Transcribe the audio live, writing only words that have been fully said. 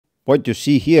What you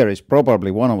see here is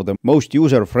probably one of the most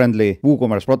user-friendly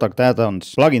WooCommerce product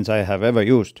add-ons plugins I have ever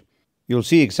used. You'll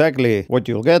see exactly what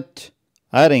you'll get.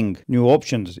 Adding new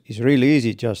options is really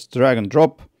easy, just drag and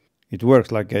drop. It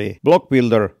works like a block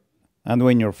builder, and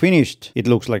when you're finished, it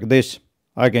looks like this.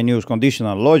 I can use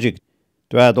conditional logic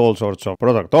to add all sorts of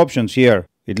product options here.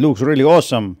 It looks really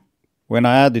awesome. When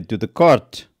I add it to the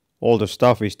cart, all the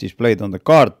stuff is displayed on the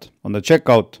cart, on the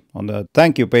checkout, on the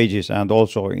thank you pages, and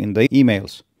also in the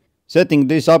emails. Setting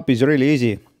this up is really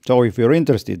easy, so if you're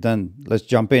interested, then let's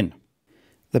jump in.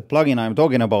 The plugin I'm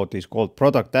talking about is called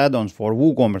Product Add-Ons for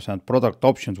WooCommerce and Product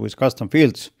Options with Custom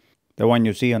Fields, the one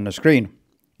you see on the screen.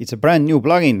 It's a brand new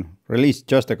plugin, released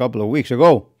just a couple of weeks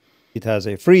ago. It has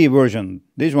a free version,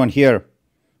 this one here,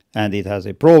 and it has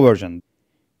a pro version.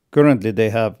 Currently they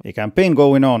have a campaign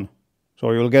going on,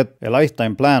 so you'll get a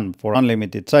lifetime plan for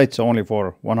unlimited sites only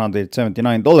for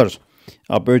 $179.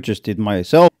 I purchased it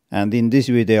myself, and in this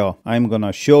video I'm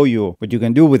gonna show you what you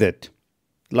can do with it.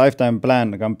 Lifetime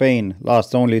plan campaign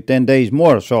lasts only 10 days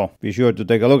more, so be sure to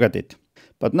take a look at it.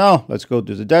 But now let's go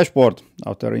to the dashboard.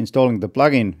 After installing the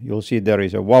plugin, you'll see there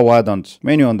is a WowAddons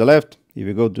menu on the left. If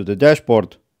you go to the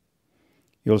dashboard,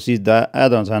 you'll see the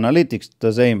add-ons analytics.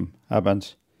 The same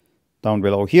happens down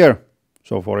below here.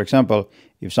 So for example,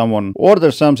 if someone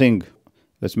orders something,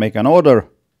 let's make an order.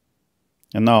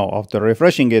 And now after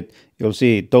refreshing it, you'll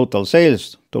see total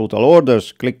sales, total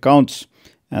orders, click counts,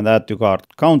 and add to cart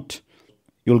count.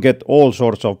 You'll get all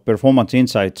sorts of performance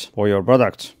insights for your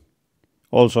products.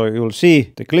 Also, you'll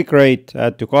see the click rate,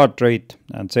 add to cart rate,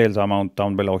 and sales amount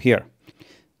down below here.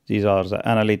 These are the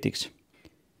analytics.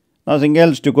 Nothing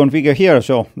else to configure here,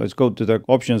 so let's go to the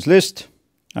options list.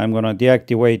 I'm gonna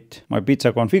deactivate my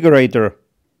pizza configurator,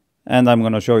 and I'm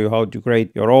gonna show you how to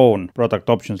create your own product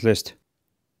options list.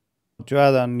 To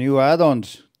add a new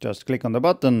add-ons, just click on the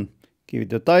button, give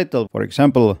it a title, for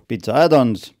example, Pizza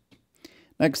Add-ons.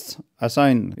 Next,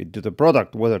 assign it to the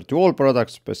product, whether to all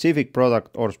products, specific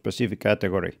product, or specific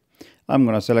category. I'm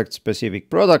gonna select specific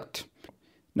product.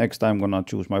 Next, I'm gonna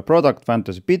choose my product,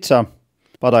 Fantasy Pizza,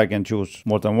 but I can choose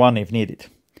more than one if needed.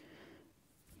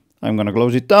 I'm gonna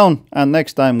close it down, and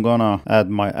next I'm gonna add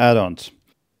my add-ons.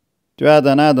 To add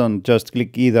an add-on, just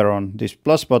click either on this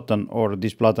plus button or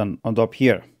this button on top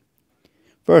here.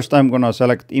 First, I'm gonna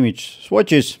select image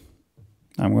swatches.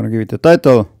 I'm gonna give it a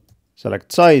title,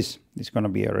 select size. It's gonna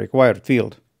be a required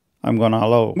field. I'm gonna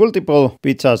allow multiple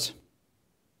pizzas.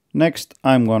 Next,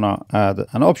 I'm gonna add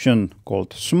an option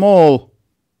called small.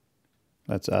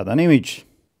 Let's add an image,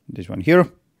 this one here.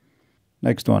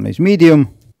 Next one is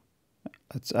medium.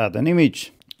 Let's add an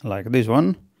image like this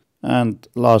one. And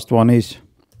last one is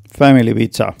family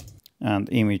pizza, and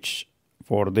image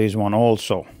for this one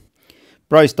also.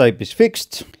 Price type is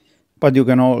fixed, but you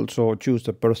can also choose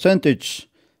the percentage,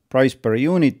 price per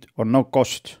unit, or no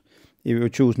cost. If you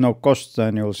choose no cost,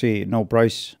 then you'll see no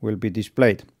price will be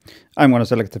displayed. I'm gonna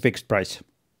select the fixed price.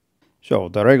 So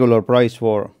the regular price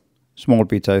for small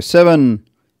pizza is 7,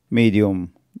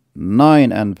 medium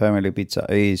 9, and family pizza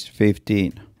is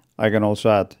 15. I can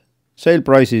also add sale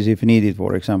prices if needed,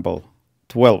 for example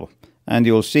 12. And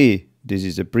you'll see this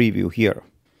is a preview here.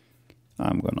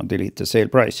 I'm gonna delete the sale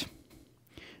price.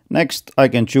 Next, I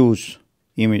can choose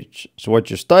image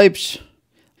swatches types.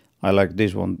 I like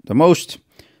this one the most.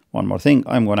 One more thing,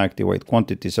 I'm gonna activate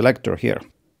quantity selector here,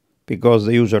 because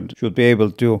the user should be able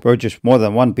to purchase more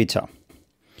than one pizza.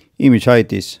 Image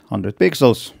height is 100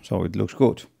 pixels, so it looks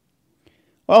good.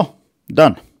 Well,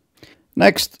 done.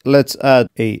 Next, let's add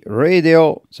a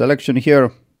radio selection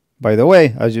here. By the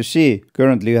way, as you see,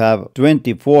 currently you have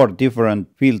 24 different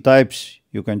field types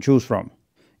you can choose from.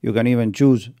 You can even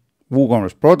choose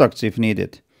WooCommerce products if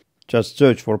needed. Just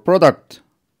search for product.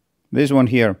 This one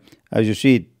here, as you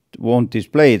see, it won't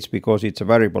display it because it's a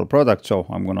variable product, so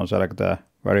I'm gonna select the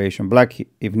variation black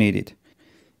if needed.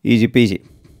 Easy peasy.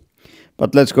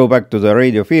 But let's go back to the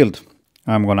radio field.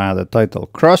 I'm gonna add a title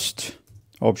crust,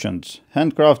 options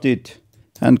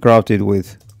handcrafted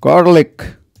with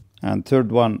garlic, and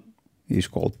third one is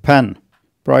called pan.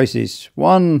 Price is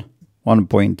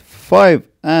 1.5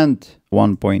 and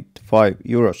 1.5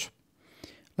 euros.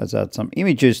 Let's add some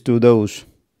images to those.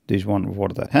 This one for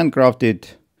the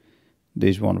handcrafted,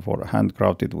 this one for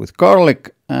handcrafted with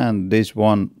garlic, and this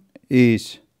one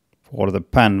is for the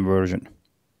pan version.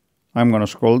 I'm gonna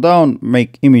scroll down,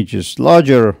 make images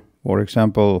larger, for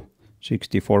example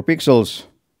 64 pixels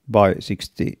by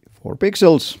 64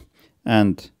 pixels,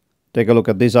 and take a look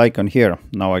at this icon here.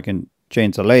 Now I can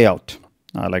change the layout.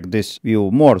 I like this view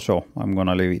more, so I'm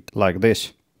gonna leave it like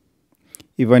this.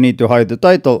 If I need to hide the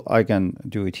title, I can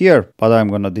do it here, but I'm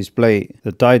gonna display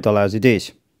the title as it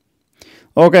is.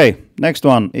 Okay, next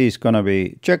one is gonna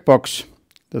be checkbox.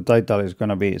 The title is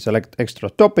gonna be select extra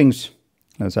toppings.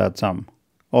 Let's add some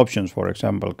options, for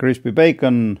example, crispy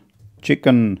bacon,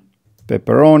 chicken,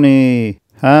 pepperoni,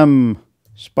 ham,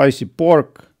 spicy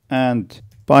pork, and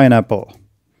pineapple.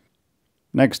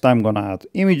 Next I'm gonna add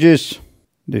images.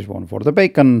 This one for the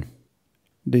bacon,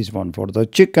 this one for the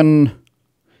chicken.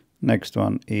 Next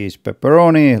one is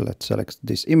pepperoni. Let's select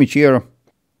this image here.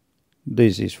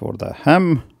 This is for the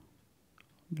ham.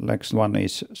 Next one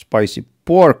is spicy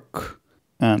pork.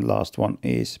 And last one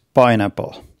is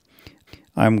pineapple.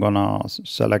 I'm gonna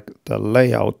select the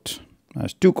layout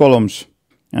as 2 columns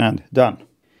and done.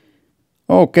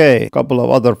 Okay, couple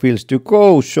of other fields to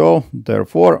go, so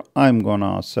therefore I'm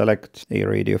gonna select a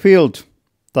radio field.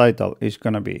 Title is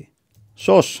gonna be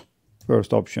sauce.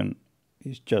 First option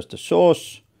is just a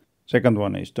sauce. Second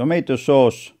one is tomato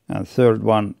sauce. And third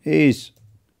one is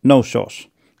no sauce.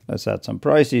 Let's add some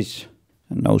prices.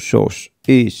 And no sauce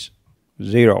is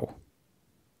 0.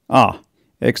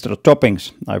 Extra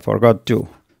toppings. I forgot to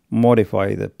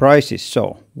modify the prices.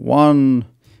 So 1,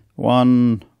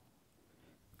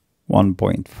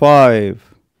 1.5,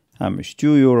 ham is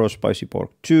 2 euros, spicy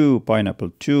pork 2,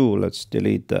 pineapple 2. Let's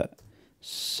delete the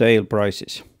sale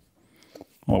prices.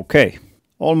 Okay,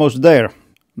 almost there.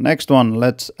 Next one,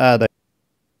 let's add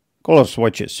color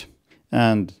swatches.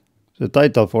 And the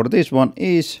title for this one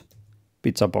is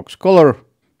pizza box color.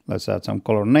 Let's add some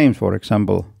color names, for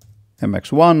example,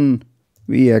 MX1,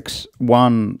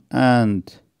 VX1,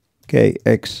 and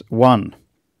KX1.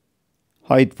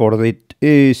 Height for it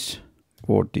is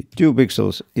 42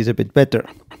 pixels, is a bit better.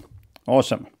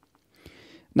 Awesome.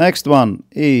 Next one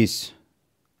is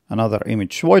another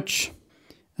image swatch.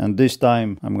 And this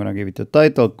time I'm gonna give it a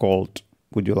title called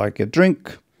Would You Like a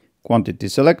Drink? Quantity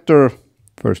selector.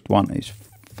 First one is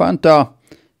Fanta.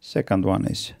 Second one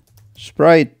is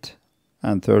Sprite.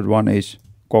 And third one is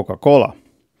Coca-Cola.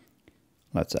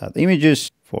 Let's add images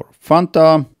for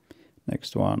Fanta.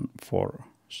 Next one for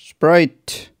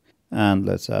Sprite. And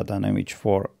let's add an image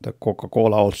for the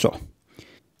Coca-Cola also.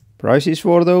 Prices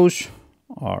for those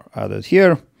are added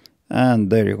here. And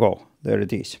there you go. There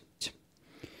it is.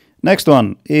 Next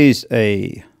one is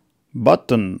a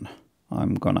button.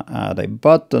 I'm gonna add a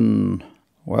button.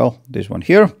 Well, this one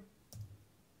here.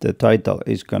 The title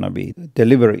is gonna be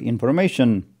delivery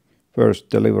information. First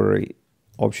delivery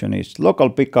option is local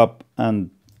pickup, and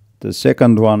the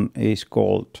second one is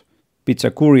called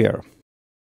pizza courier.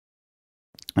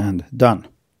 And done.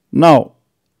 Now,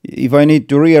 if I need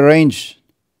to rearrange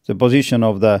the position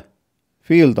of the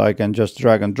field, I can just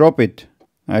drag and drop it.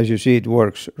 As you see, it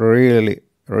works really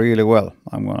well.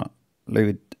 I'm gonna leave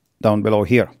it down below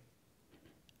here.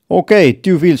 Okay,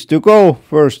 2 fields to go.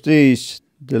 First is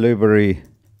delivery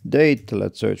date.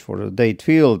 Let's search for the date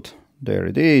field. There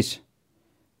it is.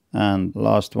 And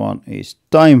last one is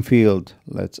time field.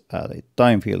 Let's add a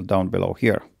time field down below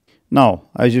here. Now,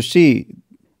 as you see,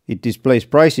 it displays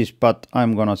prices, but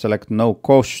I'm gonna select no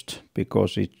cost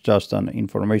because it's just an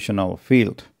informational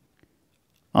field.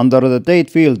 Under the date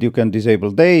field, you can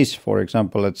disable days. For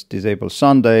example, let's disable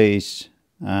Sundays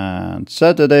and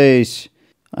Saturdays.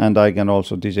 And I can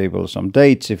also disable some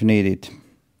dates if needed.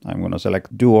 I'm gonna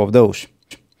select 2 of those.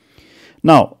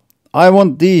 Now, I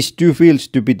want these 2 fields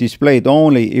to be displayed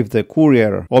only if the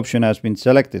courier option has been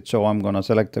selected. So I'm gonna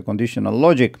select the conditional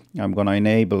logic. I'm gonna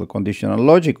enable conditional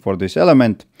logic for this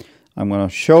element. I'm gonna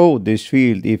show this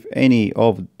field if any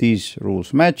of these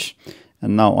rules match.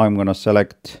 And now I'm gonna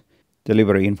select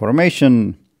delivery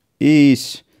information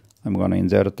is, I'm gonna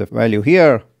insert the value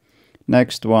here.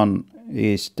 Next one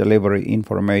is delivery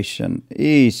information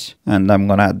is, and I'm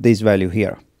gonna add this value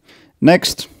here.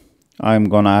 Next, I'm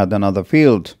gonna add another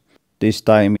field. This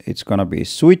time it's gonna be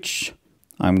switch.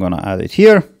 I'm gonna add it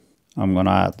here. I'm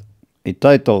gonna add a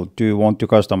title. Do you want to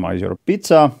customize your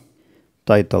pizza?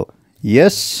 Title,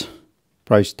 yes.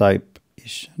 Price type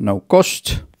is no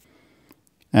cost.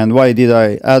 And why did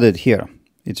I add it here?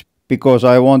 It's because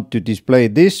I want to display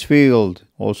this field,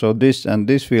 also this and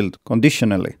this field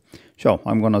conditionally. So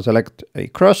I'm gonna select a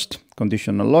crust,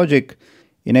 conditional logic,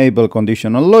 enable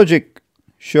conditional logic,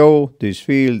 show this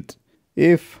field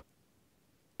if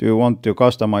do you want to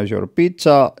customize your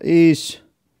pizza is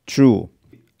true.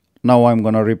 Now I'm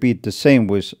gonna repeat the same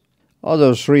with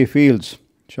other 3 fields.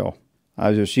 So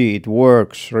as you see, it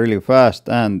works really fast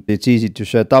and it's easy to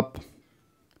set up.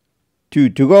 2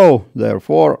 to go,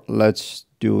 therefore let's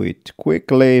do it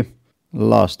quickly.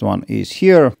 Last one is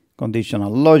here,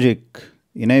 conditional logic,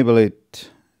 enable it,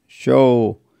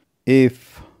 show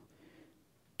if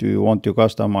do you want to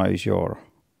customize your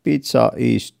pizza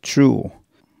is true.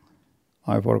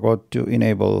 I forgot to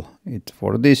enable it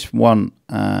for this one,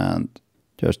 and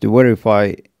just to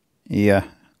verify, yeah,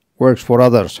 works for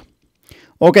others.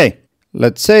 Okay,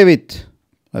 let's save it.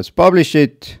 Let's publish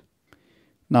it.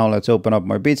 Now let's open up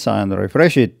my pizza and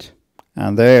refresh it.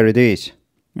 And there it is.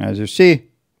 As you see,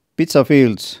 pizza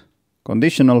fields,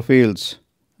 conditional fields,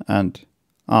 and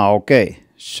okay.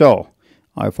 So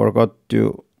I forgot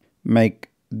to make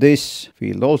this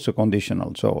field also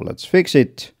conditional. So let's fix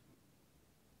it.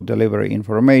 Delivery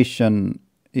information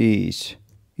is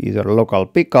either local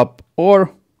pickup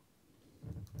or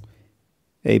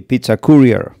a pizza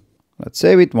courier. Let's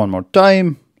save it one more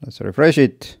time. Let's refresh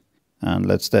it and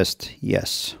let's test.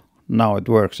 Yes, now it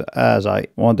works as I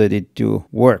wanted it to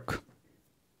work.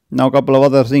 Now a couple of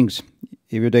other things.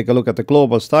 If you take a look at the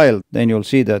global style, then you'll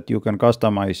see that you can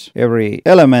customize every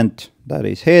element, that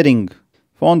is heading,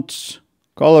 fonts,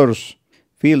 colors,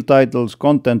 field titles,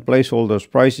 content, placeholders,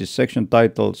 prices, section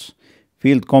titles,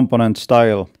 field component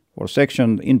style, for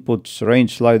section inputs,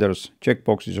 range sliders,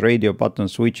 checkboxes, radio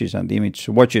buttons, switches, and image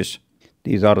watches.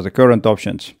 These are the current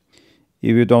options.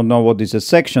 If you don't know what is a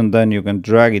section, then you can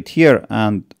drag it here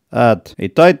and add a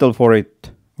title for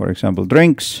it. For example,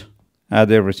 drinks.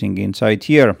 Add everything inside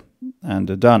here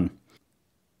and done.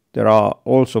 There are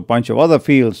also a bunch of other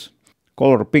fields.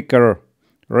 Color picker,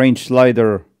 range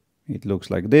slider. It looks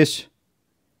like this.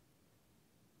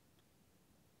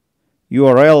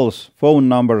 URLs, phone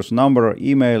numbers, number,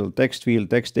 email, text field,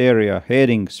 text area,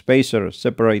 heading, spacer,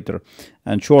 separator,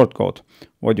 and shortcode.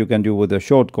 What you can do with the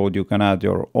shortcode, you can add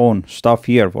your own stuff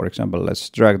here. For example, let's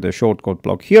drag the shortcode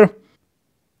block here.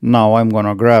 Now I'm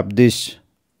gonna grab this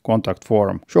contact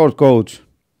form shortcode.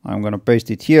 I'm gonna paste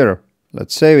it here.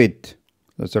 Let's save it.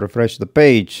 Let's refresh the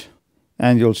page.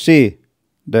 And you'll see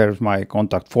there's my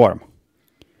contact form.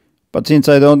 But since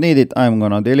I don't need it, I'm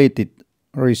gonna delete it,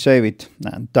 resave it,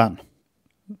 and done.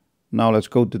 Now let's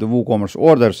go to the WooCommerce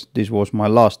orders. This was my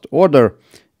last order.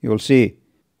 You'll see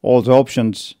all the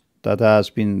options that has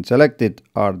been selected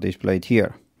are displayed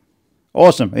here.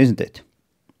 Awesome, isn't it?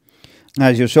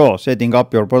 As you saw, setting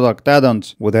up your product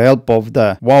add-ons with the help of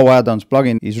the WowAddons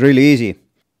plugin is really easy.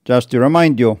 Just to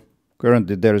remind you,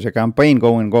 currently there is a campaign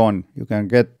going on. You can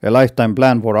get a lifetime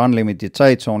plan for unlimited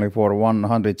sites only for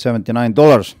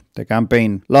 $179. The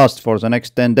campaign lasts for the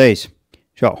next 10 days.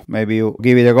 So maybe you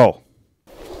give it a go.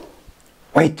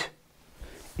 Wait!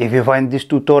 If you find this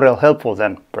tutorial helpful,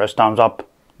 then press thumbs up,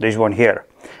 this one here.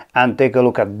 And take a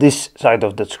look at this side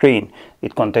of the screen.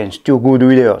 It contains 2 good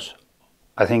videos.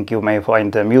 I think you may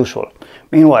find them useful.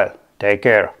 Meanwhile, take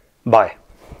care. Bye.